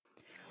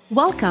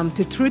Welcome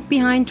to Truth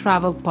Behind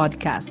Travel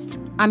podcast.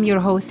 I'm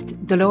your host,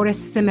 Dolores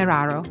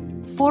Semeraro,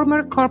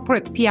 former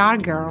corporate PR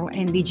girl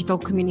and digital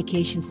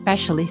communication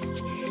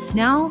specialist,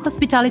 now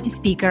hospitality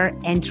speaker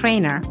and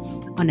trainer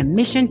on a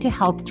mission to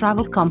help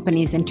travel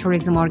companies and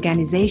tourism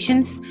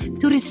organizations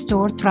to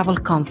restore travel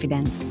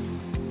confidence.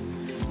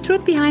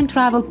 Truth Behind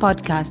Travel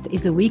podcast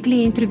is a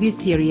weekly interview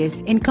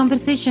series in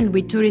conversation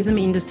with tourism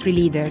industry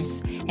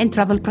leaders and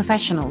travel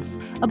professionals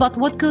about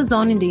what goes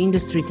on in the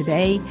industry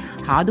today,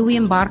 how do we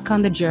embark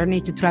on the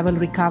journey to travel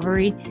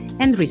recovery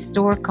and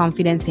restore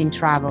confidence in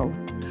travel.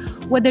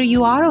 Whether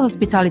you are a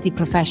hospitality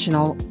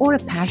professional or a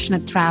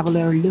passionate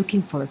traveler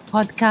looking for a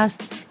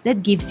podcast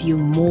that gives you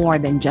more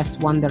than just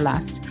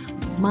wanderlust,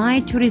 my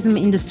tourism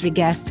industry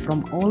guests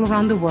from all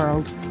around the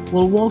world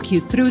will walk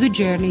you through the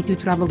journey to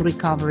travel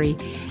recovery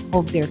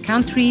of their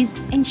countries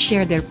and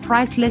share their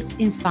priceless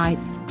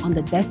insights on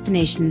the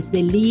destinations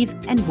they live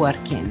and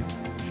work in.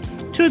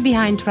 Truth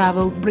Behind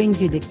Travel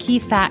brings you the key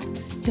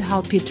facts to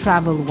help you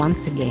travel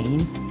once again,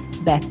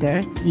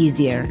 better,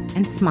 easier,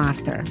 and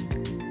smarter.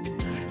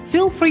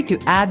 Feel free to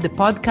add the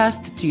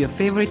podcast to your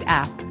favorite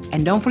app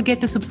and don't forget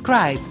to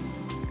subscribe.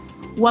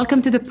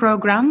 Welcome to the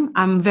program.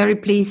 I'm very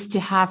pleased to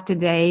have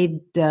today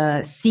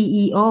the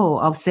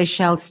CEO of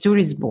Seychelles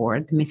Tourist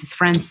Board, Mrs.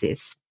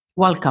 Francis.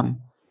 Welcome.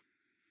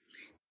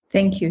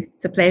 Thank you.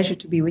 It's a pleasure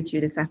to be with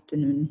you this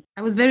afternoon.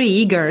 I was very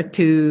eager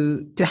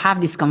to have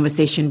this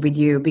conversation with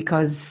you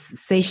because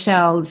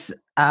Seychelles,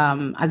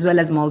 as well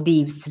as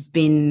Maldives, has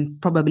been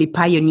probably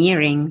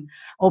pioneering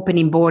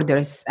opening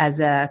borders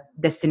as a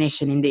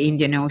destination in the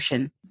Indian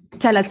Ocean.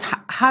 Tell us,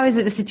 how is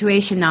it the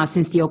situation now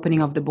since the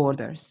opening of the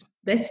borders?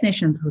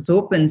 Destination was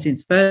open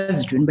since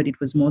 1st June, but it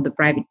was more the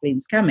private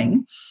planes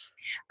coming.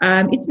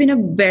 It's been a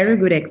very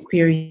good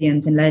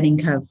experience and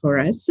learning curve for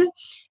us.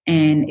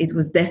 And it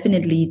was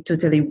definitely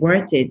totally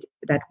worth it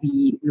that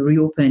we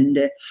reopened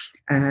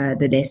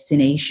the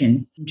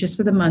destination. Just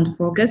for the month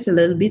of August, a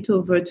little bit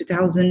over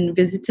 2,000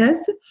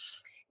 visitors.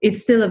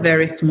 It's still a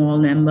very small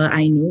number,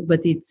 I know,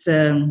 but it's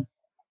a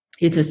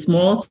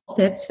small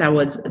step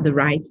towards the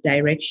right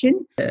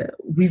direction.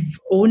 We've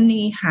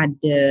only had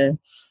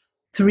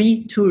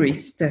 3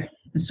 tourists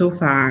so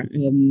far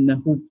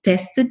who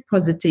tested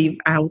positive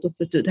out of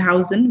the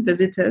 2,000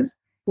 visitors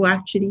who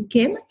actually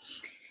came.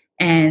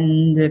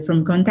 And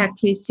from contact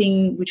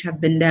tracing, which have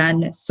been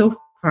done so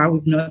far,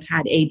 we've not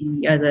had any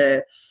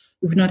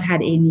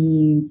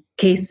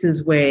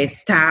cases where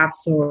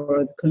staffs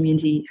or the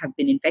community have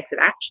been infected.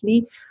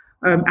 Actually,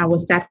 our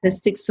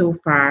statistics so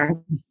far,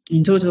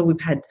 in total,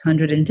 we've had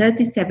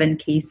 137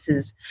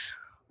 cases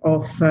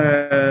of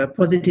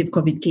positive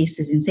COVID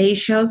cases in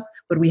Seychelles,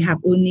 but we have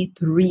only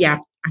 3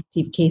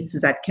 active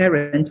cases at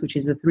current, which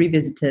is the 3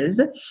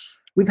 visitors.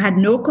 We've had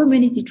no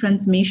community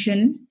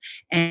transmission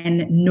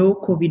and no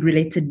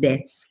COVID-related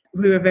deaths.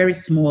 We're a very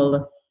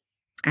small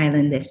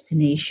island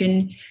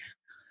destination,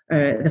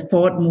 the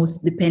 4th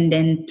most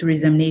dependent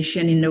tourism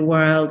nation in the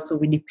world. So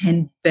we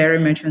depend very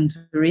much on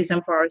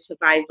tourism for our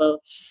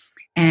survival.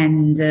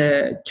 And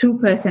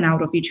 2%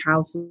 out of each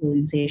household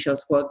in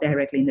Seychelles work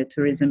directly in the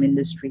tourism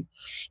industry.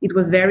 It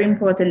was very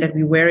important that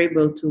we were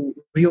able to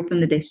reopen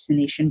the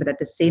destination, but at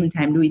the same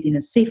time do it in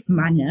a safe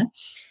manner,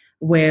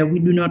 where we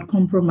do not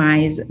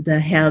compromise the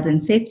health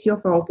and safety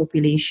of our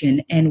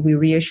population, and we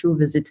reassure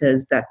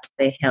visitors that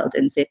their health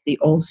and safety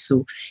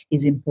also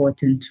is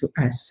important to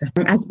us.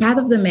 As part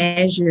of the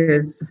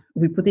measures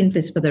we put in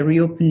place for the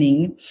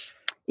reopening,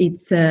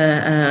 it's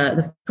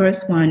the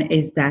first one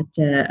is that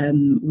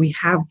we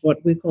have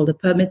what we call the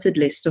permitted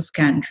list of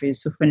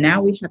countries. So for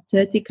now, we have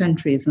 30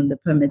 countries on the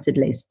permitted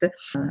list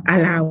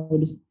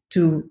allowed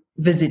to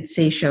visit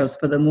Seychelles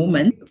for the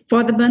moment.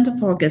 For the month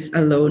of August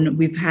alone,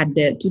 we've had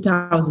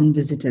 2,000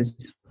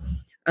 visitors,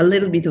 a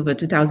little bit over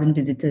 2,000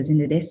 visitors in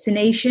the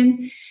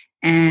destination.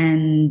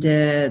 And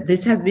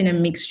this has been a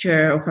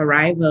mixture of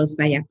arrivals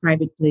via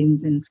private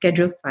planes and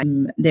scheduled flights.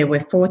 There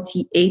were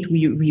 48,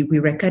 we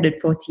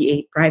recorded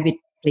 48 private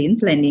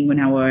planes landing on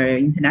our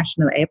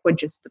international airport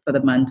just for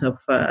the month of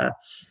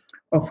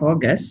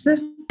August.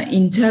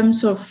 In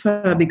terms of,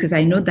 because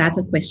I know that's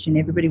a question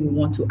everybody will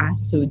want to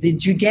ask, so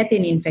did you get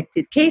any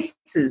infected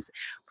cases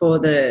for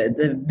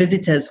the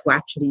visitors who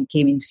actually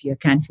came into your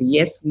country?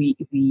 Yes, we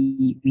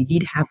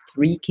did have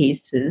 3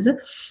 cases.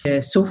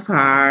 So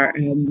far,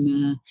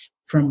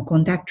 from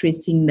contact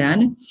tracing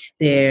done,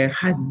 there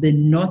has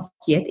been not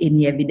yet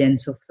any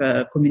evidence of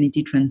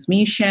community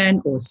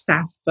transmission or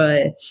staff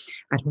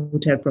at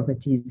hotel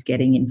properties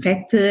getting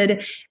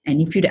infected. And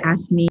if you'd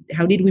ask me,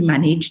 how did we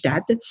manage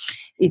that?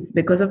 It's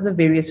because of the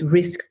various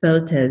risk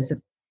filters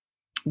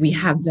we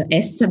have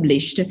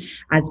established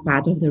as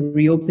part of the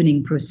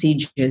reopening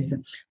procedures.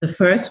 The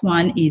first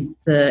one is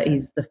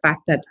the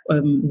fact that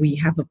we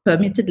have a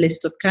permitted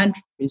list of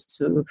countries.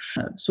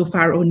 So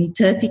far, only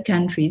 30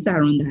 countries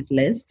are on that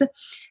list,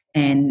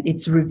 and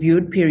it's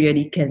reviewed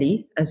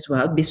periodically as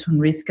well based on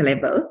risk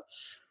level.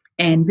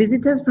 And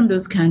visitors from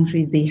those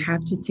countries, they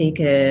have to take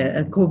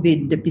a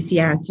COVID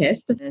PCR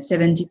test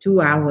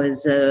 72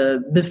 hours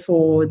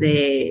before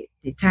the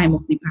time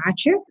of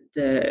departure.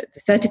 the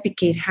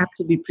certificate have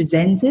to be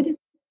presented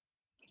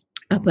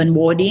upon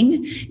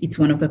boarding. It's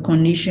one of the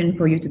conditions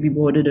for you to be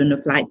boarded on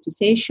a flight to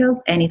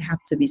Seychelles, and it have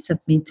to be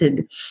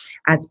submitted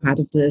as part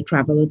of the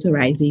travel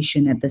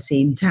authorization at the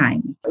same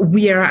time.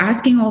 We are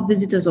asking all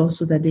visitors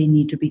also that they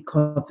need to be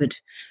covered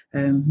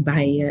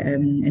by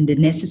and the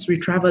necessary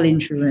travel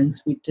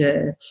insurance with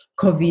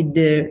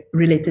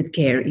COVID-related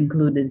care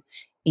included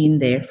in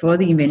there for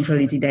the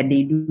eventuality that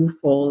they do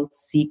fall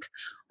sick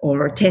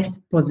or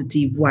test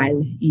positive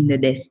while in the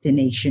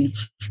destination.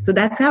 So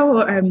that's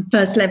our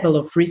first level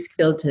of risk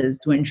filters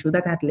to ensure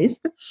that at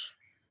least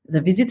the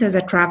visitors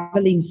are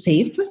traveling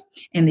safe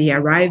and they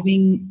are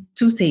arriving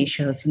to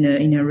Seychelles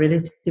in a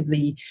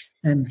relatively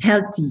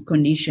healthy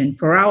condition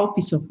for our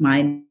peace of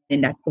mind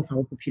and that of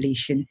our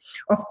population.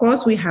 Of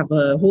course, we have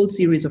a whole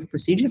series of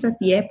procedures at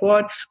the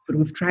airport, but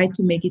we've tried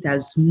to make it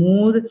as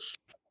smooth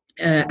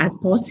as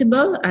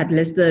possible. At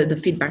least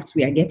the feedbacks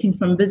we are getting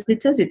from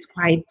visitors, it's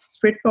quite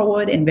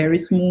straightforward and very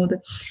smooth.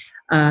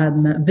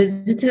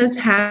 Visitors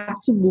have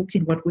to book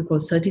in what we call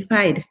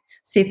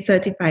safe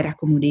certified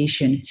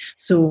accommodation.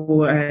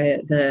 So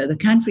the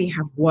country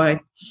have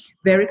worked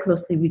very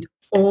closely with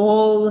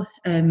all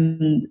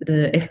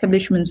the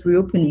establishments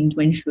reopening to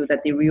ensure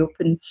that they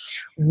reopen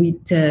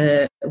with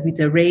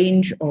a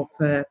range of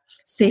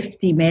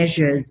safety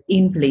measures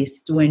in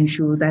place to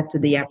ensure that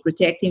they are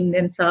protecting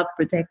themselves,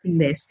 protecting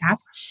their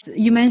staffs.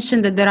 You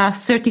mentioned that there are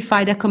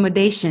certified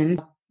accommodations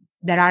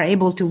that are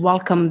able to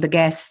welcome the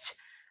guests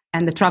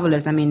and the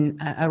travelers,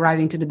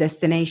 arriving to the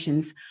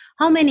destinations.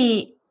 How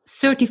many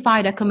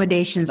certified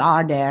accommodations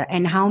are there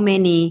and how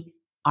many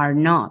are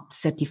not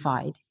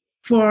certified?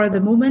 For the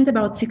moment,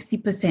 about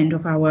 60%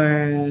 of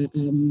our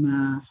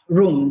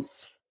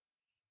rooms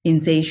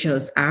in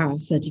Seychelles are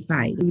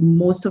certified.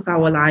 Most of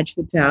our large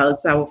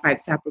hotels, our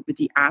 5-star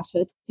property are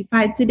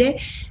certified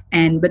today,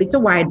 but it's a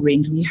wide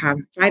range. We have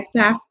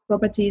 5-star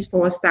properties,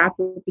 4-star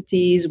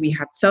properties, we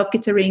have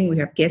self-catering, we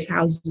have guest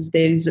houses.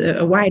 There is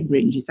a wide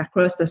range. It's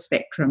across the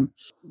spectrum.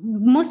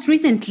 Most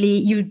recently,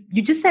 you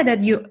just said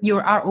that you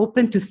are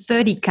open to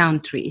 30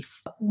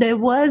 countries. There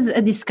was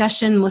a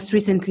discussion most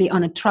recently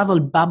on a travel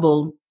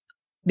bubble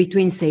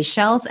between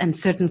Seychelles and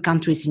certain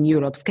countries in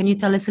Europe. Can you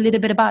tell us a little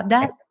bit about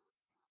that?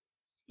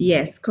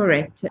 Yes,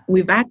 correct.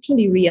 We've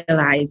actually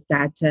realized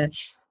that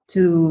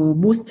to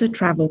boost the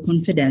travel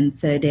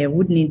confidence, there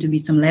would need to be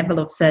some level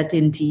of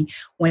certainty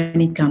when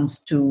it comes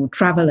to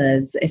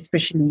travelers,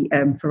 especially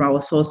for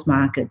our source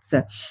markets.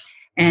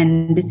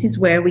 And this is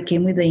where we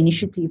came with the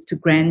initiative to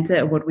grant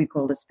what we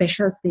call the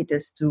special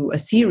status to a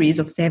series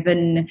of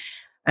 7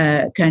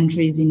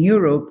 countries in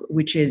Europe,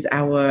 which is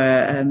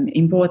our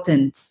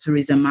important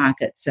tourism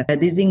markets.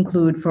 These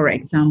include, for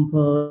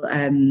example,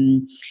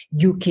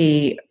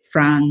 UK,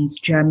 France,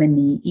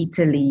 Germany,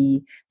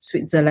 Italy,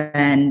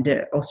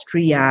 Switzerland,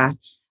 Austria,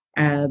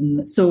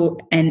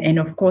 and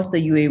of course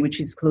the UAE,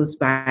 which is close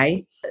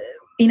by.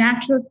 In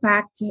actual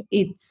fact,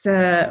 it's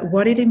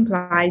what it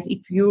implies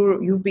if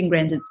you've been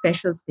granted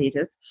special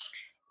status.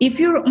 If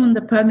you're on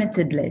the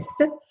permitted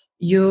list,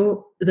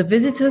 the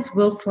visitors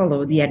will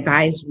follow the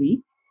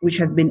advisory which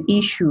has been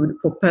issued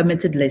for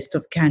permitted list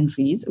of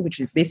countries, which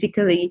is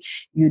basically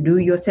you do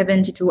your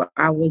 72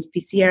 hours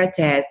PCR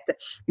test,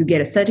 you get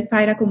a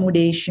certified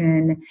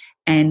accommodation,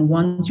 and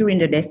once you're in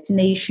the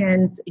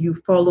destinations, you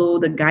follow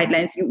the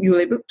guidelines. You're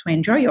able to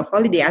enjoy your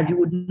holiday as you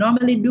would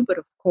normally do, but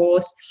of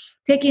course,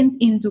 taking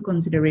into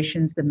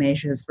considerations the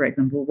measures, for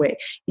example, where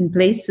in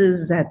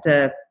places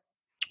that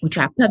which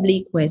are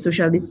public, where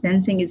social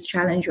distancing is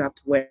challenged, you have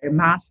to wear a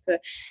mask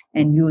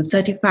and use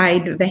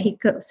certified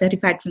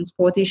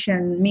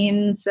transportation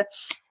means,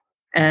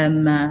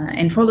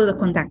 and follow the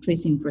contact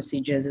tracing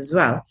procedures as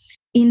well.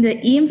 In the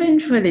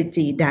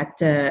eventuality that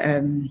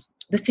the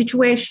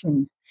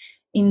situation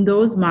in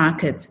those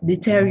markets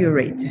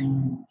deteriorate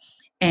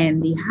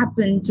and they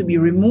happen to be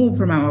removed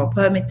from our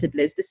permitted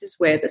list, this is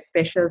where the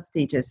special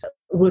status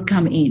will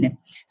come in.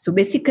 So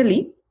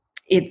basically,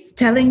 it's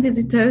telling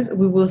visitors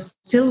we will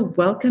still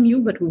welcome you,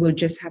 but we will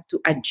just have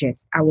to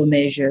adjust our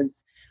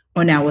measures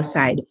on our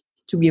side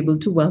to be able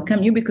to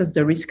welcome you because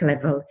the risk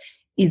level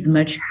is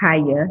much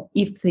higher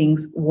if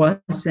things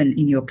worsen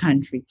in your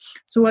country.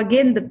 So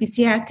again, the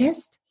PCR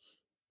test,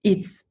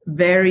 it's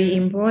very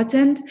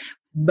important,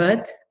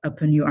 but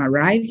upon your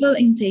arrival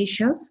in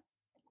Seychelles,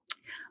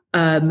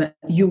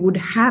 you would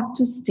have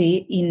to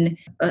stay in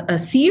a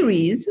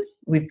series.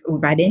 We've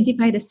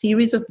identified a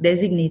series of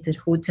designated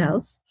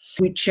hotels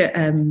which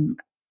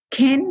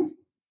can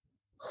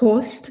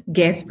host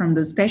guests from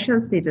those special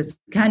status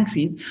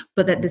countries,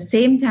 but at the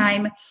same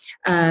time,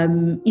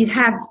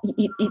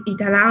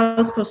 it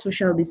allows for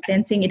social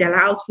distancing. It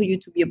allows for you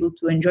to be able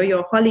to enjoy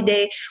your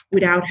holiday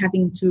without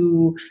having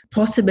to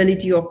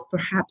possibility of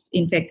perhaps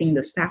infecting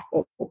the staff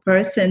or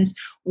persons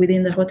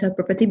within the hotel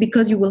property,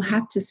 because you will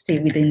have to stay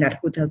within that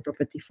hotel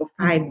property for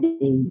 5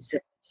 days.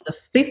 The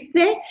 5th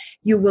day,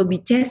 you will be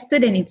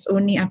tested, and it's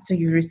only after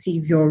you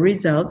receive your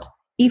results,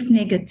 if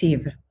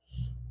negative,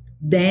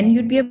 then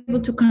you'd be able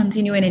to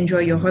continue and enjoy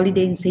your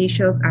holiday in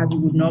Seychelles as you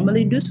would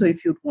normally do. So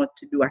if you'd want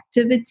to do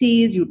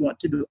activities, you'd want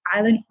to do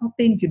island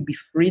hopping, you'd be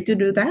free to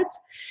do that.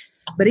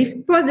 But if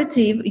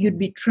positive, you'd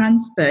be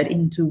transferred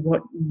into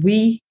what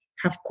we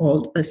have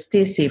called a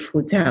stay safe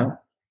hotel.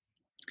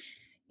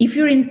 If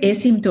you're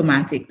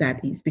asymptomatic,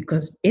 that is,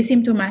 because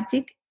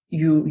asymptomatic,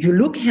 you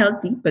look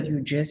healthy, but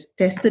you just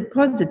tested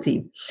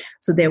positive.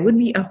 So there would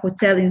be a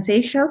hotel in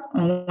Seychelles,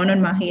 one on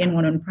Mahé and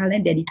one on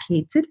Praslin,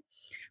 dedicated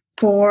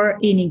for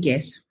any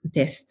guest who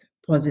test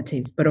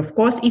positive. But of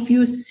course, if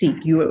you're sick,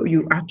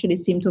 you actually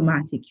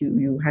symptomatic,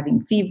 you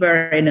having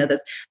fever and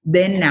others,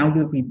 then now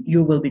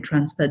you will be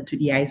transferred to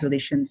the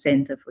isolation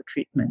center for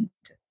treatment.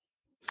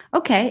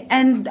 Okay,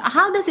 and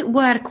how does it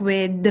work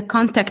with the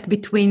contact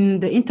between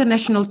the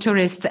international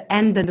tourists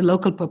and the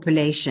local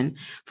population?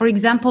 For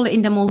example,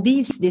 in the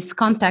Maldives, this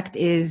contact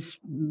is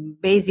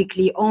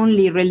basically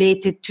only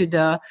related to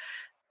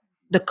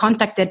the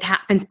contact that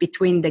happens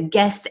between the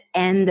guest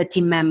and the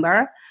team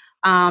member,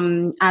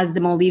 as the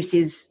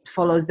Maldives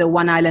follows the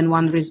one island,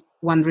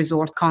 one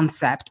resort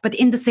concept. But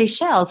in the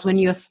Seychelles, when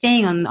you're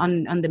staying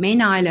on the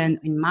main island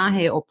in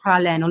Mahé or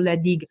Praslin or La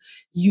Digue,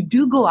 you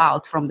do go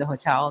out from the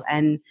hotel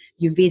and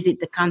you visit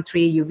the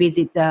country, you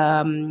visit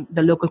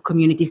the local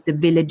communities, the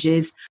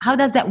villages. How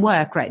does that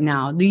work right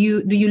now? Do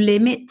you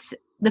limit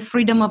the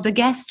freedom of the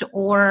guest,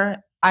 or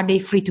are they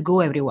free to go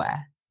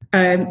everywhere?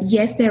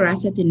 Yes, there are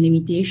certain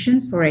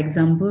limitations. For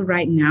example,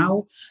 right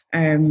now,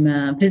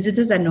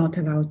 visitors are not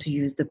allowed to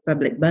use the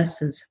public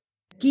buses.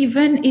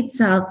 Given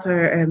itself,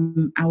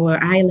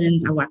 our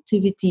islands, our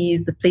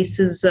activities, the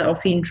places of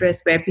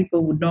interest where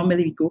people would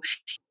normally go,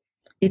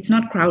 it's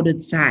not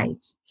crowded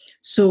sites.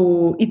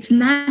 So it's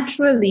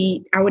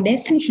naturally, our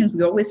destinations,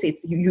 we always say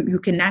you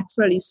can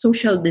naturally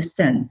social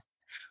distance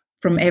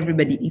from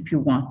everybody if you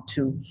want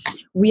to.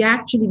 We are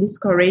actually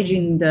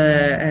discouraging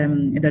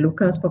the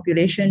locals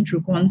population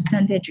through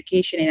constant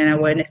education and an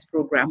awareness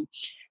program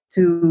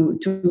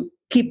to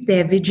keep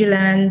their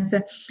vigilance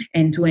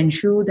and to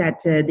ensure that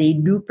they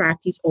do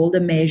practice all the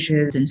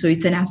measures. And so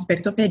it's an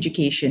aspect of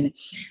education.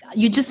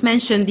 You just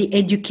mentioned the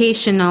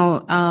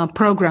educational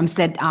programs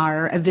that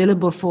are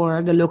available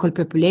for the local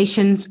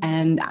populations,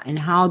 and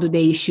how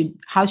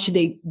should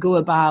they go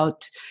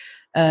about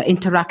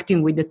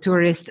interacting with the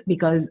tourists,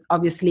 because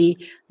obviously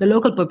the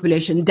local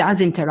population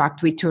does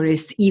interact with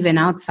tourists even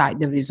outside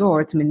the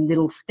resort. I mean,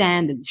 little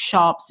stand and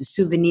shops, the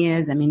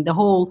souvenirs. I mean, the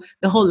whole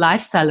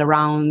lifestyle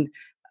around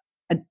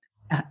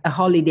a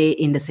holiday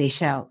in the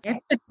Seychelles.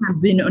 Efforts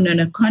have been on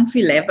a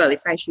country level,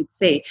 if I should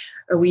say.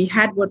 We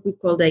had what we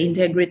call the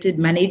integrated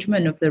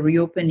management of the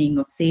reopening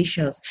of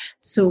Seychelles.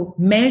 So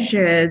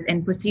measures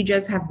and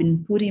procedures have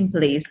been put in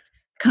place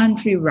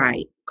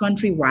countrywide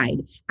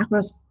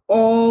across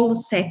all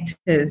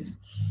sectors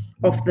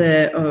of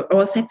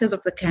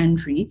the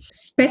country.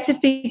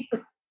 Specific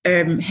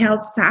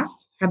health staff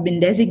have been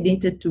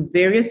designated to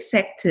various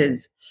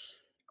sectors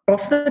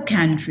of the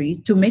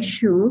country to make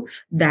sure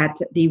that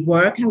they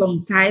work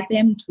alongside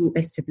them to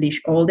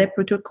establish all their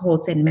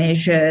protocols and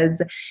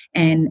measures,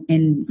 and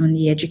on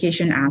the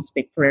education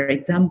aspect. For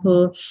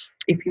example,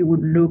 if you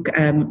would look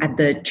at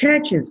the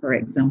churches, for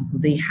example,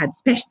 they had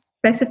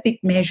specific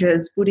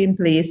measures put in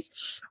place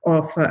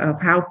of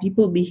how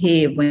people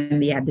behave when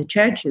they are at the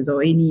churches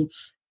or any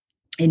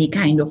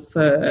kind of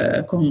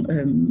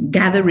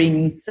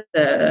gatherings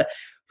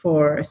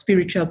for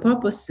spiritual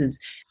purposes.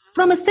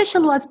 From a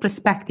Seychellois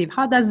perspective,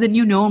 how does the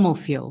new normal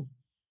feel?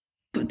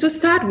 To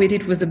start with,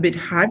 it was a bit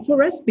hard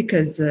for us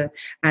because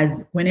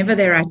as whenever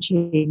there are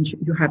change,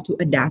 you have to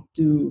adapt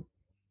to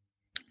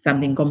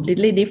something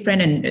completely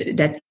different and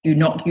that you're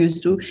not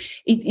used to.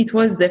 It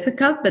was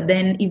difficult, but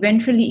then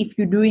eventually, if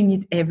you're doing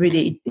it every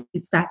day,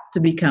 it starts to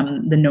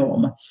become the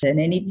norm.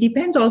 And it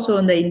depends also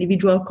on the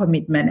individual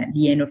commitment at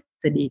the end of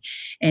the day.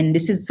 And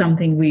this is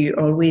something we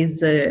always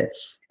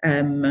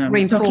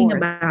talking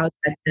about,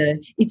 that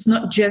it's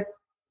not just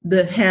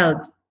the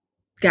health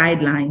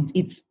guidelines,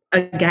 it's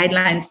a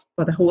guidelines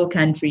for the whole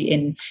country,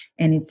 and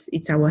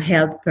it's our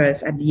health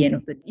first at the end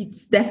of the day.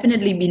 It's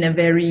definitely been a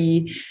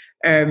very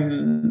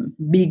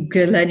big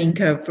learning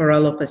curve for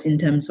all of us in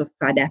terms of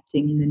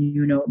adapting in the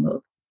new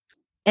normal.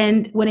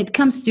 And when it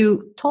comes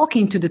to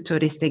talking to the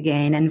tourist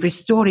again and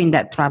restoring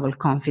that travel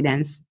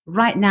confidence,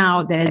 right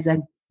now there's a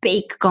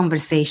big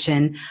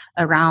conversation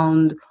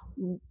around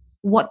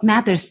what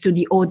matters to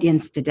the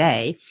audience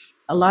today.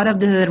 A lot of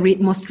the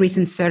most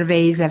recent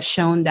surveys have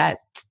shown that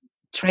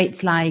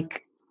traits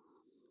like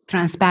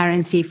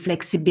transparency,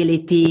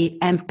 flexibility,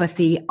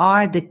 empathy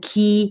are the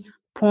key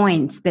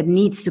points that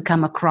needs to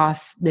come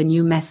across the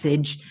new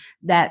message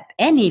that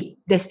any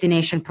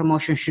destination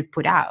promotion should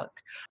put out.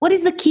 What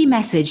is the key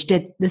message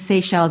that the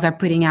Seychelles are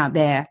putting out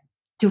there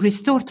to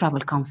restore travel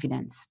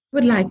confidence? I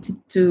would like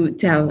to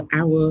tell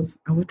our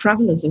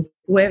travelers, or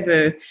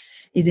whoever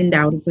is in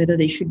doubt of whether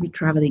they should be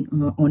traveling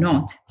or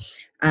not.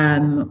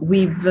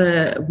 We've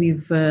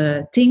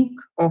think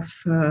of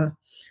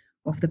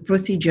of the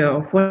procedure,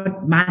 of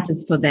what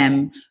matters for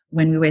them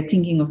when we were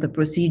thinking of the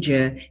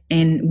procedure.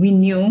 And we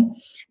knew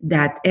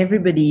that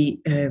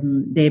everybody,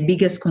 their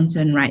biggest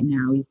concern right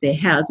now is their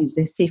health, is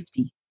their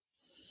safety.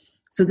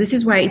 So this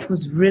is why it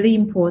was really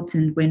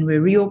important when we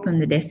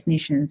reopened the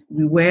destinations,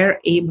 we were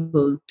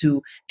able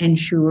to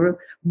ensure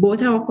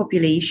both our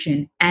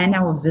population and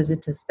our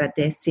visitors that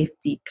their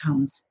safety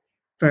comes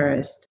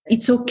first.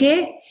 It's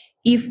okay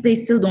if they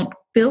still don't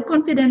feel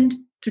confident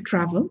to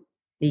travel.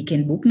 They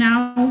can book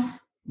now,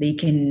 they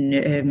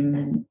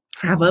can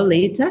travel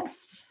later.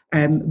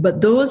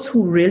 But those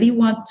who really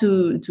want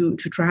to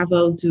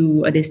travel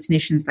to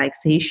destinations like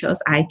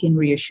Seychelles, I can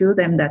reassure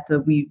them that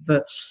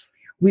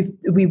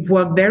we've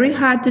worked very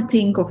hard to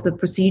think of the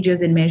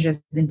procedures and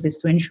measures in place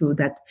to ensure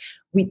that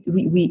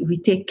we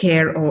take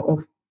care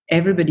of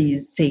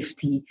everybody's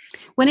safety.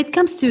 When it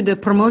comes to the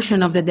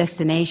promotion of the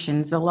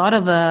destinations, a lot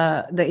of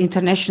the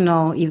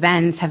international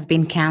events have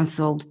been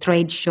canceled,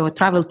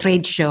 travel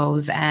trade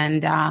shows,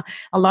 and a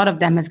lot of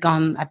them have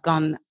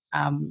gone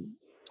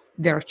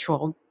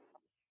virtual.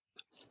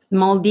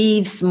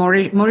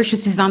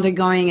 Mauritius is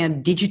undergoing a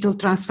digital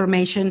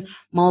transformation.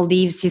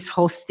 Maldives is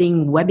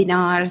hosting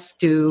webinars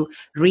to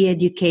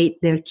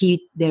re-educate their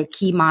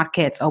key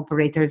markets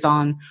operators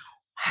on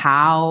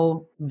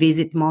how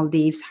visit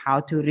Maldives, how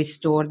to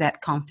restore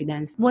that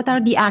confidence. What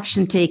are the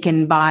action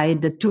taken by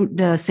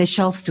the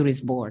Seychelles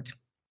Tourist Board?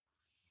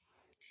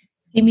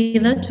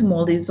 Similar to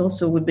Maldives,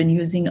 also we've been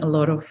using a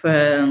lot of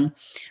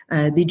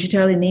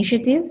digital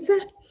initiatives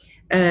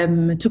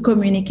to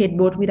communicate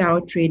both with our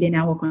trade and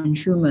our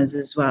consumers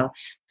as well.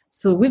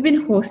 So we've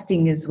been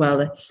hosting as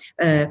well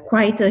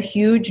quite a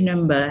huge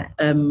number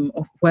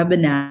of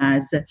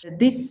webinars.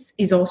 This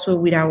is also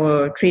with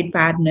our trade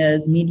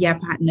partners, media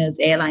partners,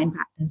 airline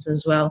partners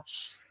as well.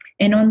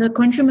 And on the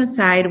consumer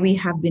side, we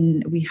had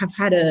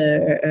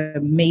a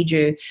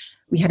major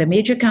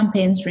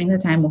campaigns during the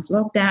time of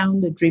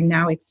lockdown, the Dream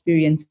Now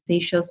Experience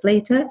Seychelles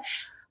Later.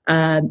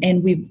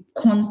 And we've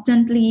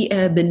constantly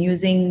been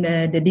using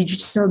the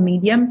digital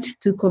medium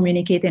to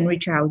communicate and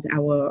reach out to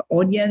our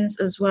audience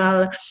as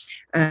well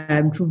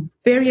through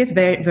various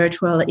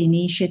virtual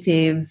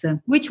initiatives.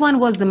 Which one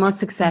was the most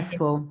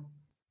successful?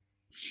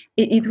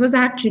 It was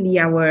actually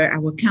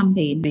our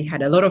campaign. They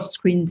had a lot of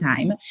screen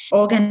time.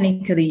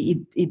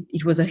 Organically,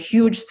 it was a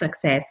huge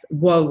success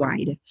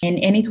worldwide.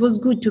 And it was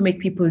good to make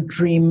people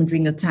dream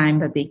during a time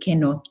that they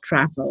cannot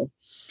travel.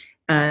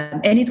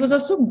 And it was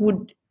also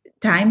good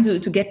time to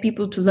get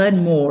people to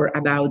learn more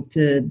about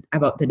the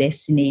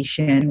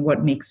destination,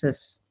 what makes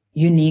us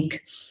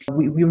unique.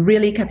 We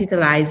really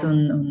capitalize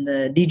on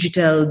the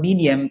digital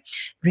medium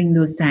during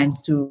those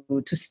times to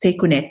stay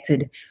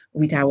connected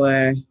with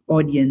our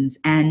audience,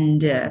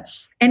 and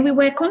we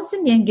were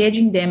constantly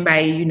engaging them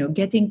by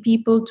getting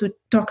people to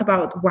talk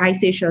about why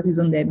Seychelles is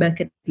on their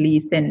bucket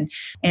list, and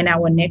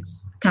our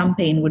next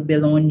campaign would be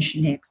launched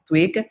next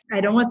week.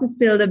 I don't want to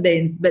spill the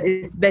beans, but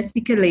it's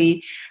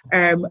basically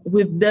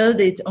we've built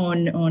it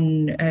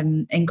on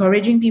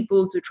encouraging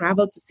people to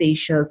travel to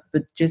Seychelles,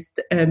 but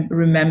just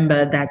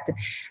remember that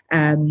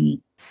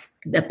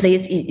the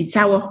place, it's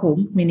our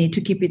home. We need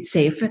to keep it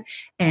safe,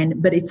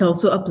 but it's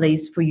also a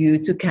place for you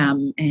to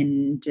come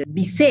and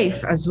be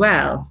safe as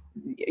well.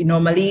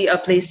 Normally,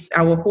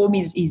 our home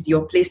is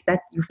your place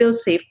that you feel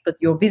safe, but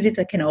your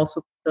visitor can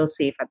also feel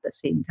safe at the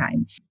same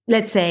time.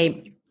 Let's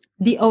say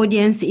the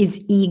audience is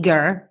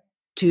eager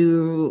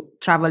to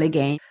travel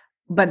again,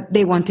 but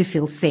they want to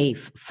feel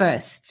safe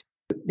first.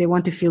 They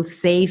want to feel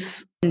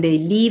safe when they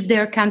leave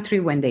their country,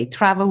 when they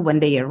travel,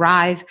 when they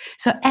arrive.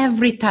 So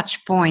every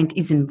touch point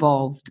is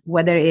involved,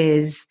 whether it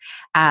is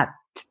at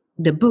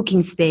the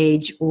booking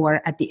stage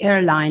or at the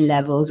airline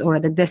levels or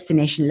at the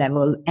destination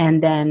level.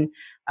 And then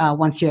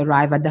once you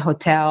arrive at the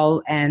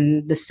hotel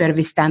and the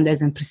service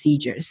standards and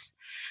procedures.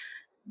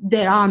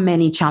 There are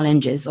many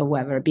challenges,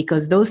 however,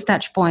 because those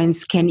touch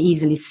points can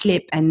easily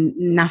slip and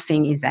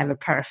nothing is ever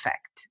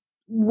perfect.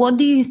 What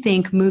do you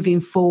think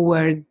moving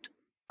forward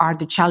are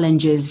the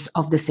challenges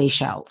of the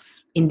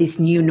Seychelles in this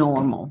new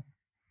normal?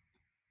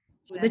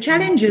 The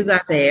challenges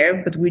are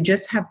there, but we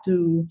just have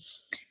to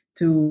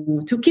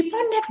keep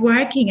on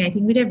networking, I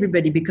think, with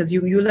everybody, because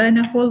you learn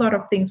a whole lot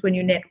of things when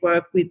you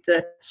network with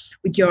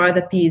your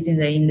other peers in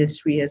the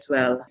industry as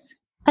well.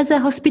 As a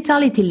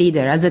hospitality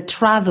leader, as a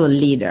travel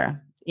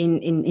leader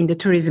in the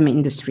tourism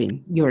industry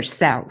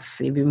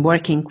yourself, you've been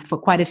working for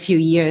quite a few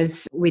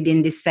years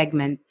within this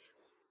segment.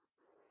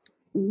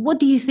 What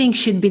do you think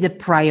should be the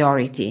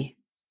priority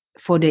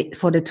for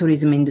the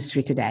tourism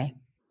industry today?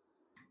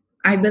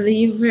 I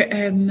believe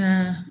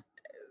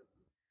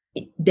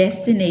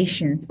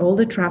destinations, all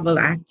the travel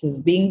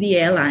actors, being the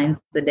airlines,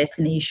 the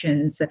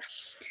destinations,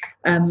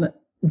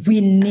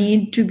 we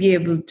need to be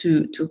able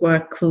to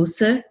work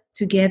closer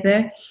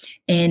together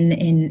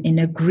and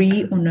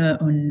agree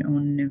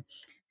on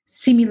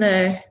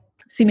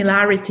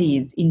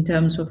similarities in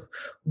terms of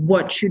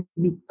what should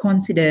be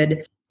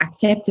considered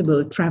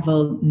acceptable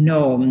travel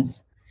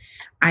norms.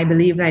 I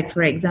believe that,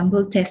 for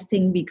example,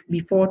 testing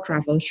before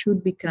travel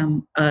should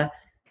become a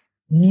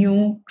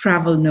new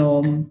travel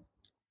norm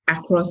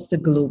across the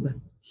globe.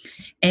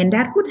 And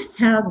that would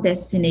help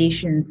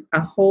destinations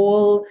a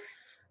whole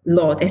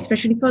lot,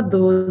 especially for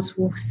those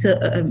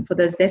for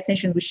those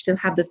destinations which still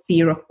have the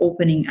fear of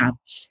opening up.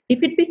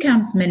 If it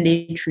becomes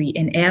mandatory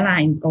and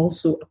airlines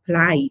also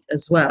apply it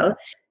as well,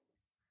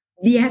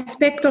 the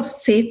aspect of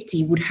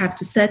safety would have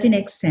to a certain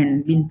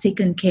extent been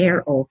taken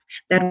care of.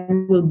 That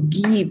will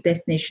give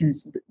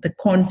destinations the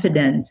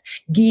confidence,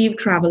 give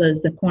travelers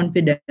the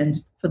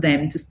confidence for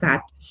them to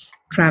start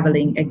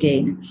traveling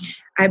again.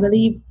 I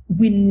believe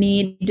we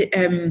need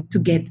to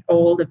get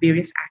all the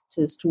various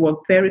actors to work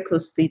very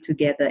closely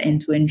together and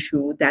to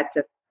ensure that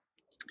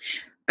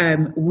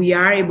we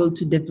are able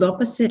to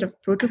develop a set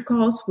of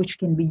protocols which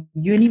can be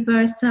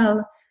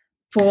universal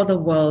for the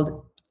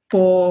world,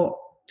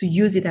 to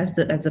use it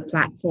as a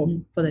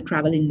platform for the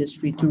travel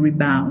industry to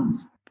rebound.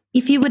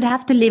 If you would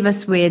have to leave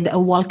us with a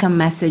welcome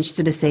message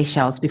to the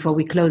Seychelles before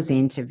we close the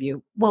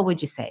interview, what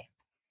would you say?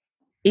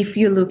 If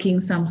you're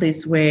looking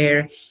someplace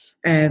where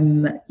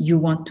you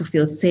want to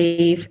feel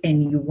safe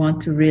and you want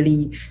to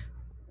really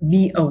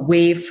be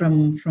away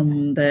from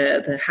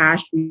the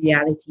harsh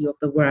reality of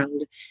the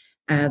world,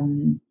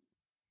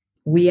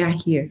 we are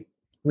here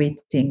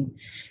waiting.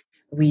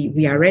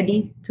 We are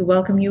ready to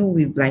welcome you.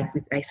 We've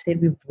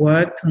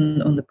worked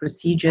on the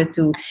procedure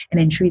and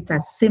ensure it's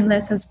as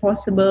seamless as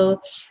possible.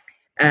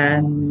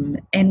 And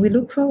we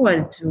look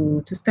forward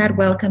to start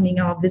welcoming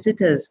our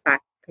visitors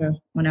back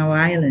on our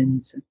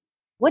islands.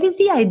 What is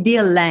the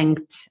ideal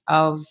length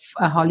of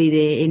a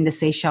holiday in the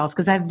Seychelles?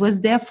 Because I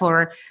was there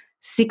for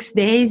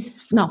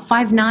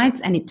 5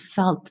 nights, and it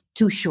felt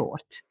too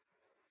short.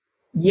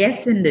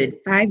 Yes, indeed.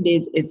 5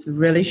 days, it's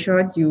really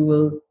short.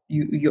 You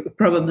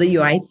probably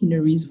your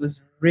itineraries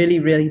was really,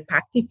 really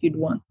packed if you'd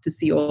want to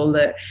see all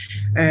the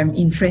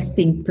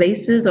interesting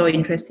places or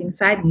interesting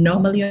sites.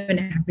 Normally, on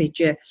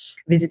average,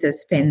 visitors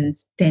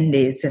spend 10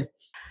 days.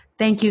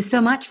 Thank you so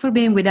much for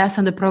being with us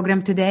on the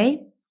program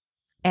today.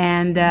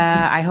 And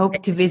I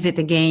hope to visit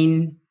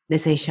again the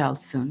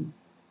Seychelles soon.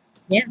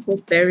 Yeah,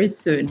 very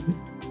soon.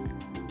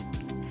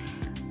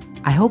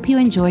 I hope you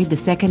enjoyed the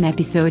second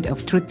episode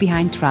of Truth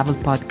Behind Travel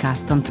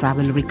podcast on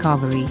travel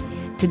recovery.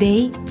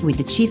 Today, with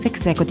the Chief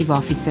Executive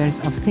Officers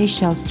of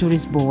Seychelles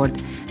Tourist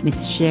Board,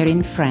 Ms.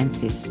 Sherin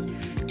Francis.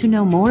 To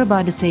know more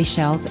about the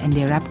Seychelles and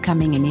their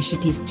upcoming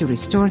initiatives to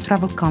restore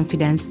travel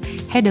confidence,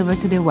 head over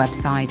to their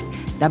website,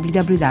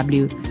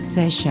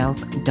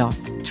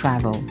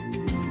 www.seychelles.travel.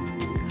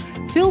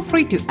 Feel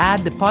free to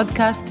add the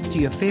podcast to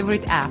your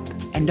favorite app,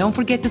 and don't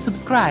forget to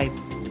subscribe.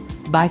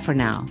 Bye for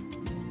now.